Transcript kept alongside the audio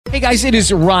Hey guys, it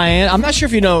is Ryan. I'm not sure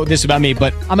if you know this about me,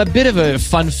 but I'm a bit of a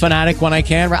fun fanatic when I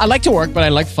can. I like to work, but I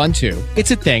like fun too. It's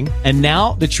a thing. And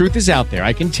now the truth is out there.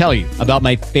 I can tell you about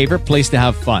my favorite place to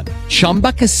have fun.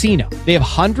 Chumba Casino. They have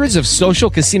hundreds of social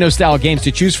casino style games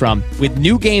to choose from with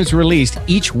new games released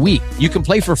each week. You can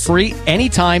play for free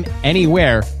anytime,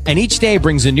 anywhere. And each day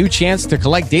brings a new chance to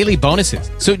collect daily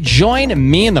bonuses. So join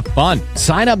me in the fun.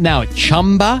 Sign up now at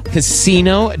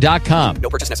ChumbaCasino.com. No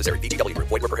purchase necessary. VGW Group.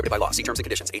 Void where prohibited by law. See terms and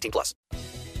conditions. 18 plus.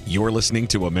 You're listening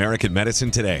to American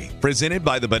Medicine Today, presented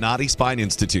by the Bonati Spine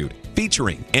Institute,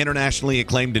 featuring internationally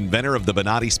acclaimed inventor of the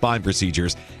Bonati spine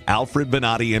procedures, Alfred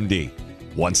Bonati, MD.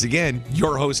 Once again,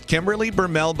 your host, Kimberly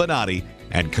Bermel Bonati,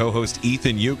 and co-host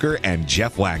Ethan Euchre and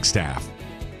Jeff Wagstaff.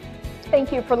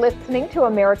 Thank you for listening to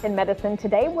American Medicine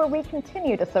Today, where we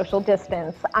continue to social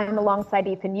distance. I'm alongside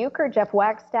Ethan Euchre, Jeff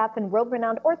Wagstaff, and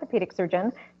world-renowned orthopedic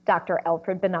surgeon, Dr.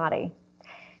 Alfred Bonati.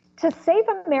 To save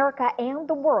America and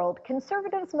the world,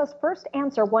 conservatives must first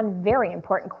answer one very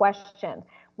important question.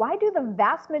 Why do the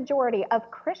vast majority of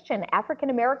Christian African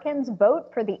Americans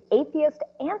vote for the atheist,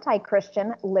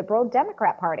 anti-Christian Liberal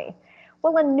Democrat Party?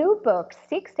 Well, a new book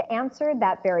seeks to answer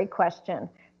that very question.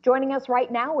 Joining us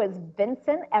right now is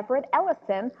Vincent Everett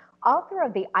Ellison, author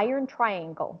of The Iron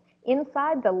Triangle,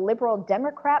 Inside the Liberal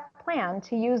Democrat Plan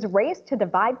to Use Race to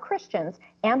Divide Christians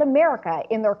and America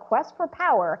in Their Quest for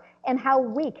Power and How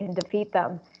We Can Defeat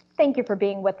Them. Thank you for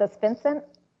being with us, Vincent.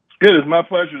 It is my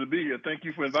pleasure to be here. Thank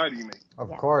you for inviting me.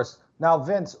 Of course. Now,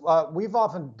 Vince, we've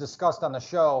often discussed on the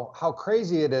show how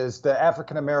crazy it is that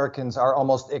African Americans are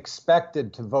almost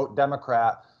expected to vote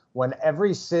Democrat when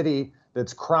every city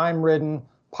that's crime-ridden,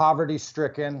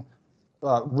 poverty-stricken,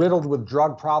 riddled with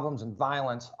drug problems and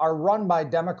violence are run by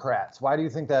Democrats. Why do you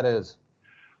think that is?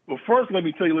 Well, first, let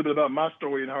me tell you a little bit about my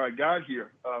story and how I got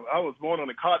here. I was born on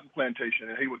a cotton plantation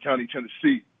in Haywood County,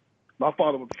 Tennessee. My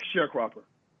father was a sharecropper,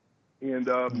 and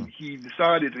he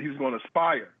decided that he was going to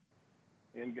aspire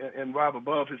and rise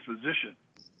above his position.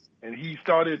 And he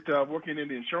started working in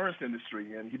the insurance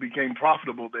industry, and he became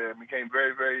profitable there and became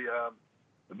very,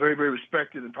 very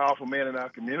respected and powerful man in our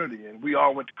community. And we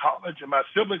all went to college, and my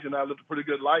siblings and I lived a pretty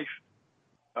good life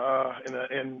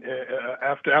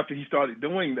after he started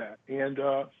doing that. And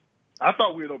I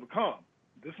thought we had overcome.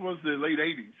 This was the late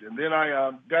 80s. And then I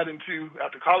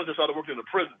after college, I started working in a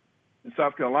prison in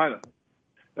South Carolina.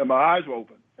 And my eyes were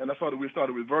open, and I saw that we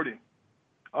started reverting.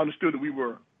 I understood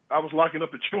that I was locking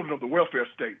up the children of the welfare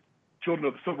state, children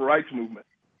of the civil rights movement.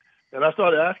 And I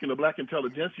started asking the black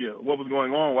intelligentsia what was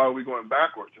going on, why were we going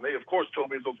backwards? And they, of course,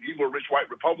 told me it was those evil, rich white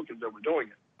Republicans that were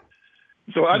doing it.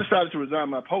 So I decided to resign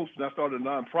my post, and I started a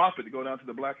nonprofit to go down to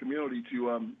the black community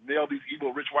to nail these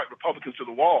evil, rich white Republicans to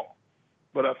the wall.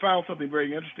 But I found something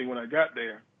very interesting when I got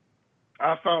there.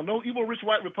 I found no evil, rich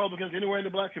white Republicans anywhere in the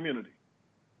black community.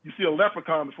 You see a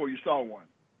leprechaun before you saw one.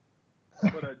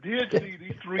 But I did see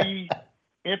these three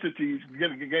entities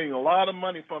getting a lot of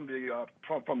money from the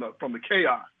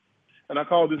chaos. And I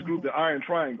call this group the Iron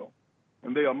Triangle.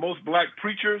 And they are most black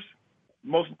preachers,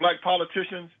 most black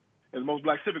politicians, and most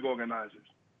black civic organizers.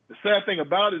 The sad thing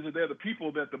about it is that they're the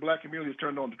people that the black community has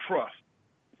turned on to trust.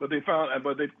 But they turned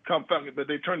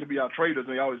to be our traitors,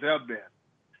 and they always have been.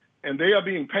 And they are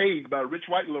being paid by rich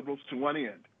white liberals to one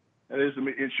end. And that is to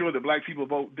ensure that black people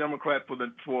vote Democrat for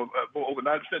over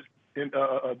 90%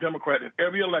 Democrat in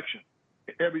every election,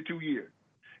 every 2 years.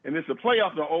 And it's a play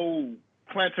off the old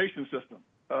plantation system.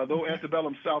 The old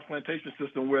antebellum South plantation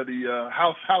system, where the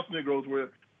house Negroes were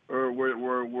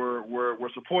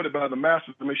supported by the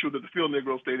masters to make sure that the field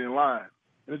Negroes stayed in line.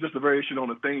 And it's just a variation on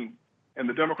the theme. And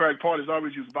the Democratic Party has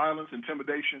always used violence,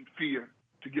 intimidation, fear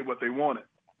to get what they wanted.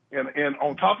 And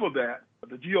on top of that,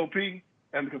 the GOP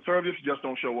and the conservatives just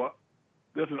don't show up.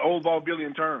 There's an old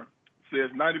vaudevillian term. It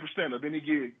says 90% of any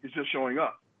gig is just showing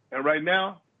up. And right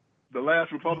now, the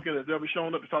last Republican that's ever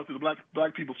shown up to talk to the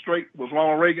black people straight was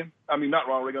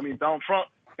Donald Trump,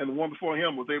 and the one before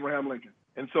him was Abraham Lincoln.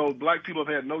 And so black people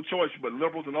have had no choice but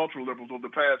liberals and ultra-liberals over the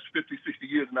past 50, 60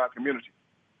 years in our community.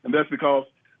 And that's because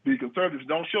the conservatives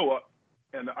don't show up,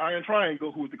 and the Iron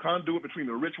Triangle, who is the conduit between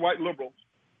the rich white liberals,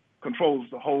 controls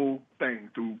the whole thing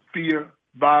through fear,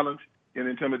 violence, and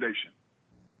intimidation.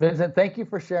 Vincent, thank you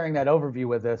for sharing that overview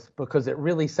with us, because it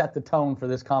really set the tone for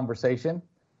this conversation.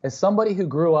 As somebody who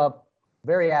grew up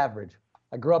very average,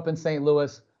 I grew up in St.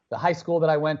 Louis. The high school that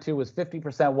I went to was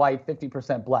 50% white,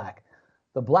 50% black.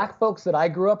 The black folks that I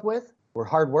grew up with were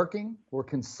hardworking, were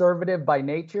conservative by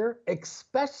nature,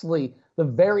 especially the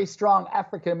very strong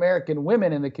African-American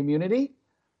women in the community.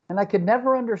 And I could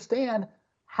never understand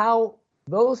how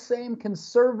those same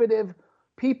conservative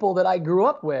people that I grew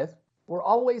up with were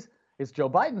always is Joe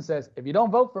Biden says, if you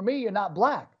don't vote for me, you're not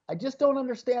black. I just don't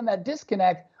understand that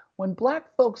disconnect when black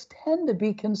folks tend to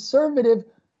be conservative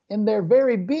in their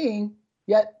very being,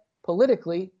 yet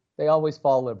politically, they always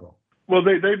fall liberal. Well,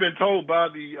 they've been told by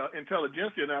the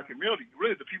intelligentsia in our community,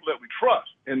 really the people that we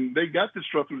trust, and they got this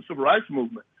trust through the civil rights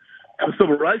movement. And the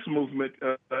civil rights movement,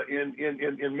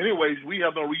 in many ways, we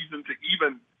have no reason to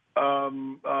even. I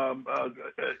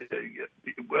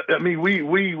mean,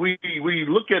 we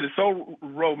look at it so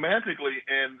romantically,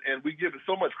 and we give it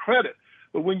so much credit.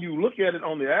 But when you look at it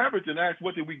on the average and ask,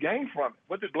 what did we gain from it?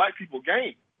 What did black people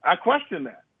gain? I question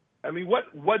that. I mean,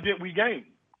 what did we gain?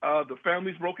 The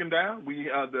families broken down.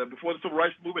 Before the civil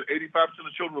rights movement, 85%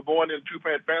 of children were born in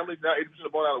two-parent families. Now 80% are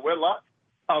born out of wedlock.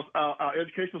 Our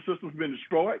educational system's been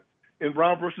destroyed. In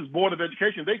Brown versus Board of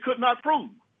Education, they could not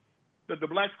prove that the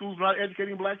black schools were not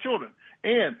educating black children.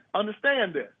 And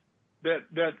understand this,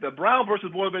 that the Brown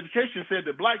versus Board of Education said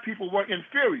that black people were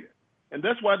inferior. And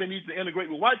that's why they need to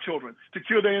integrate with white children to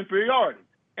cure their inferiority.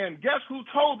 And guess who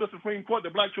told the Supreme Court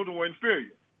that black children were inferior?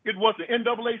 It was the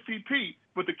NAACP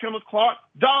with the Kenneth Clark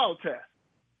Doll test.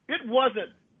 It wasn't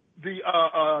the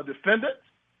defendants,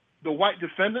 the white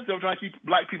defendants that were trying to keep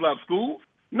black people out of schools.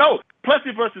 No,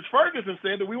 Plessy versus Ferguson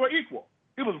said that we were equal.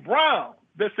 It was Brown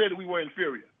that said that we were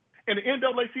inferior. And the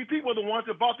NAACP were the ones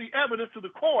that brought the evidence to the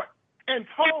court and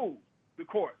told the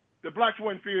court that blacks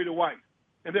were inferior to whites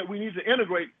and that we need to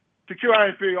integrate to cure our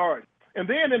inferiority. And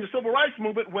then in the civil rights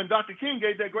movement, when Dr. King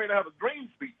gave that great I Have a Dream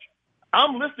speech,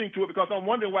 I'm listening to it because I'm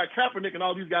wondering why Kaepernick and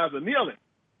all these guys are kneeling.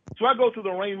 So I go to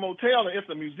the Rain Motel, and it's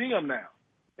a museum now.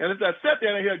 And as I sat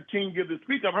there and I heard King give this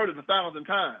speech, I've heard it 1,000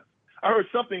 times. I heard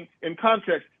something in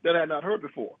context that I had not heard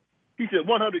before. He said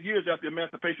 100 years after the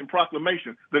Emancipation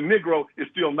Proclamation, the Negro is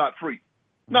still not free.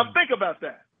 Now think about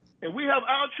that. And we have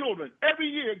our children every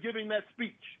year giving that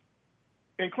speech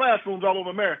in classrooms all over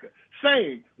America,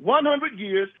 saying 100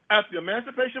 years after the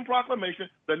Emancipation Proclamation,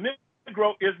 the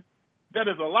Negro is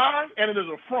a lie and it is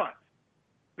a front.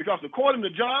 Because according to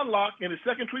John Locke in his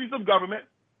Second Treatise of Government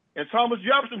and Thomas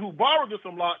Jefferson, who borrowed this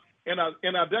from Locke in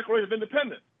our Declaration of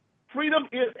Independence, freedom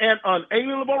is an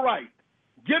unalienable right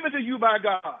given to you by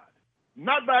God,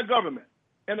 not by government.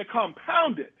 And a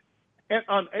compounded and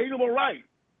unalienable right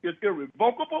is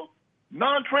irrevocable,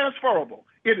 non-transferable.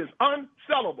 It is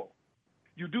unsellable.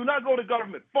 You do not go to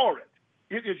government for it.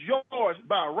 It is yours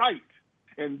by right.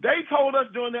 And they told us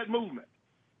during that movement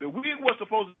that we were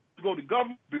supposed to go to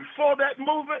government. Before that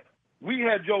movement, we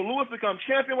had Joe Louis become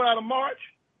champion without a march.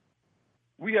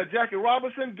 We had Jackie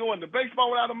Robinson going to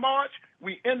baseball without a march.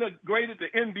 We integrated the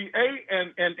NBA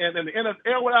and the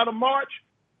NFL without a march.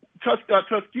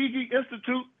 Tuskegee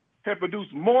Institute had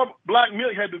produced more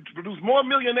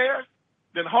millionaires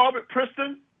than Harvard,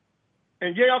 Princeton,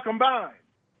 and Yale combined.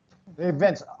 Hey,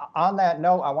 Vince, on that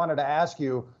note, I wanted to ask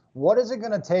you, what is it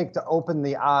going to take to open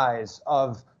the eyes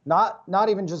of not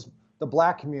even just the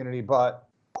black community, but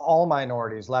all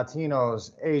minorities,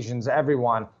 Latinos, Asians,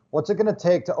 everyone? What's it going to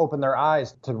take to open their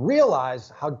eyes to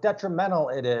realize how detrimental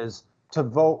it is to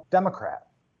vote Democrat?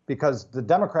 Because the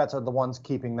Democrats are the ones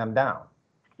keeping them down.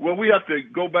 Well, we have to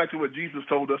go back to what Jesus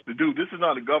told us to do. This is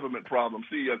not a government problem.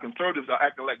 See, conservatives are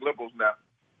acting like liberals now.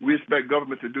 We expect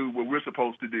government to do what we're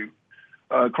supposed to do.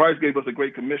 Christ gave us a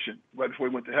great commission right before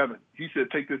he went to heaven. He said,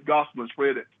 take this gospel and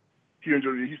spread it here in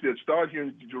Jerusalem. He said, start here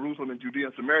in Jerusalem and Judea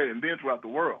and Samaria and then throughout the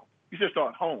world. He said,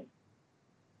 start home.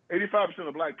 85%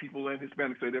 of black people and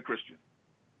Hispanics say they're Christian.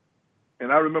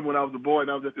 And I remember when I was a boy and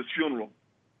I was at this funeral,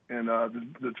 and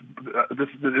it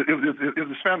was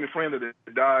this family friend that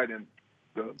had died, and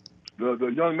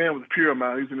the young man was a peer of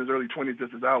mine. He was in his early 20s,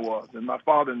 just as I was. And my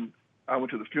father and I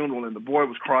went to the funeral, and the boy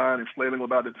was crying and flailing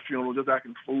about at the funeral, just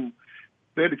acting a fool.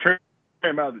 They had to carry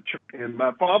him out of the church, and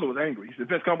my father was angry. He said,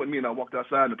 Vince, come with me. And I walked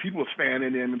outside, and the people were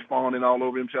fanning him and fawning all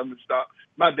over him, telling him to stop.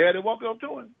 My dad had walked up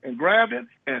to him and grabbed him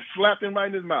and slapped him right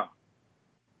in his mouth.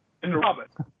 And Robert,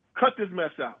 cut this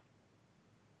mess out.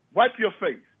 Wipe your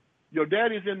face. Your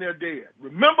daddy's in there dead.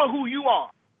 Remember who you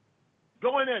are.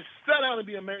 Go in there and sit down and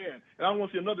be a man. And I don't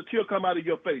want to see another tear come out of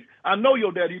your face. I know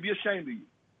your daddy. He'd be ashamed of you.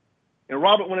 And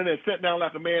Robert went in there and sat down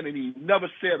like a man, and he never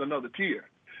said another tear.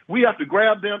 We have to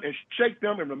grab them and shake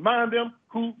them and remind them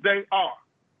who they are.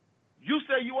 You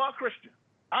say you are a Christian.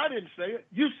 I didn't say it.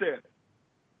 You said it.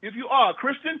 If you are a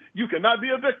Christian, you cannot be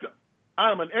a victim.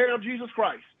 I am an heir of Jesus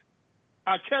Christ.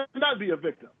 I cannot be a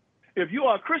victim. If you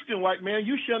are a Christian white man,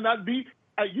 you shouldn't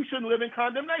live in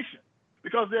condemnation,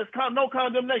 because there's no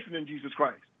condemnation in Jesus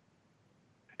Christ.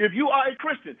 If you are a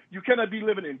Christian, you cannot be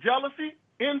living in jealousy,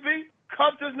 envy,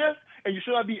 covetousness, and you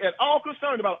should not be at all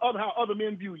concerned about how other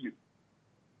men view you.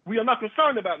 We are not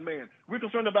concerned about man. We're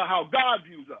concerned about how God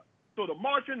views us. So to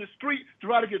march in the street to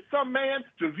try to get some man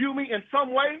to view me in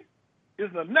some way is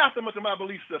an anathema to my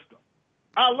belief system.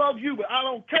 I love you, but I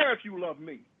don't care if you love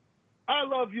me. I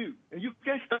love you, and you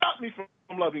can't stop me from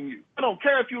loving you. I don't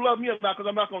care if you love me or not, because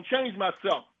I'm not going to change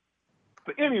myself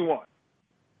for anyone.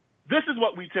 This is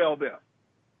what we tell them.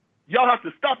 Y'all have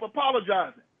to stop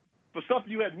apologizing for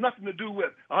something you had nothing to do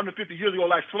with 150 years ago,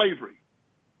 like slavery.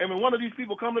 And when one of these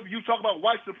people come up and you talk about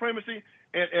white supremacy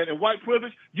and white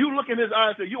privilege, you look in his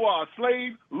eyes and say, you are a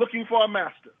slave looking for a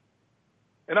master.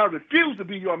 And I refuse to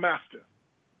be your master.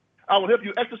 I will help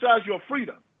you exercise your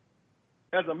freedom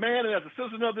as a man and as a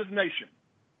citizen of this nation.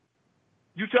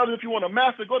 You tell them if you want a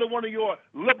master, go to one of your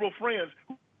liberal friends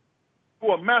who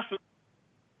are masters.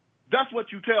 That's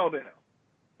what you tell them.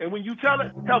 And when you tell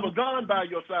it, have a gun by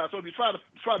your side. So if you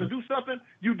try to do something,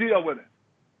 you deal with it.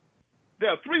 There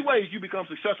are 3 ways you become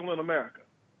successful in America.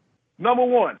 Number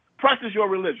 1, practice your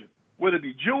religion, whether it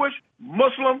be Jewish,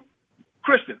 Muslim,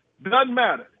 Christian, doesn't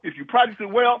matter. If you practice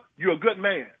it well, you're a good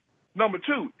man. Number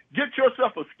 2, get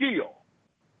yourself a skill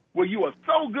where you are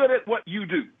so good at what you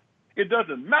do. It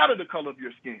doesn't matter the color of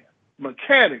your skin.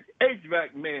 Mechanic,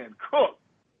 HVAC man, cook,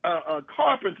 a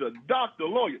carpenter, doctor,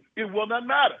 lawyer. It will not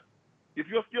matter. If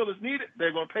your skill is needed,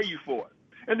 they're going to pay you for it.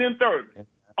 And then thirdly,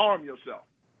 arm yourself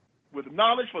with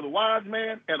knowledge for the wise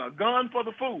man and a gun for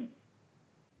the fool.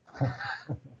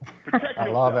 Protect yourself. I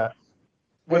love it.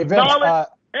 With knowledge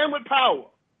and with power.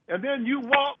 And then you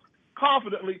walk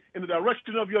confidently in the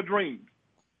direction of your dreams.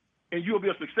 And you'll be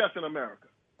a success in America.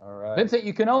 All right. Vincent,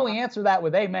 you can only answer that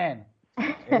with amen.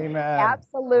 Amen.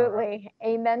 Absolutely.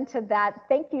 Amen to that.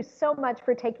 Thank you so much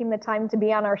for taking the time to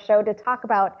be on our show to talk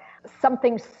about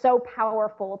something so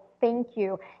powerful. Thank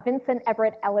you, Vincent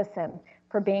Everett Ellison,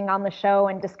 for being on the show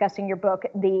and discussing your book,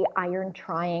 The Iron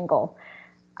Triangle.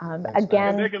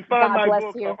 Again, and they can find God my bless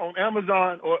book you. on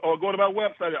Amazon or go to my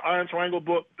website at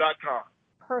irontrianglebook.com.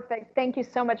 Perfect. Thank you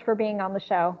so much for being on the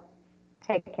show.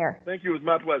 Take care. Thank you. It's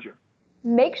my pleasure.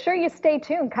 Make sure you stay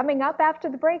tuned. Coming up after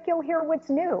the break, you'll hear what's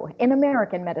new in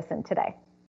American medicine today.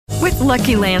 With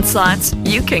Lucky Land Slots,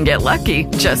 you can get lucky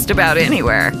just about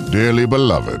anywhere. Dearly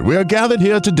beloved, we are gathered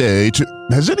here today to...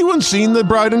 Has anyone seen the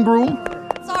bride and groom?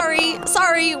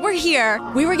 Sorry, we're here.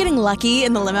 We were getting lucky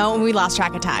in the limo and we lost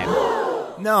track of time.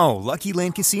 No, Lucky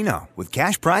Land Casino, with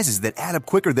cash prizes that add up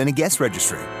quicker than a guest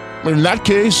registry. In that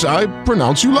case, I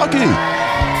pronounce you lucky.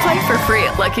 Play for free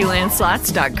at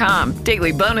LuckyLandSlots.com.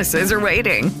 Daily bonuses are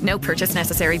waiting. No purchase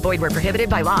necessary. Void where prohibited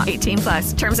by law.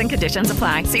 18+. Terms and conditions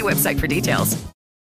apply. See website for details.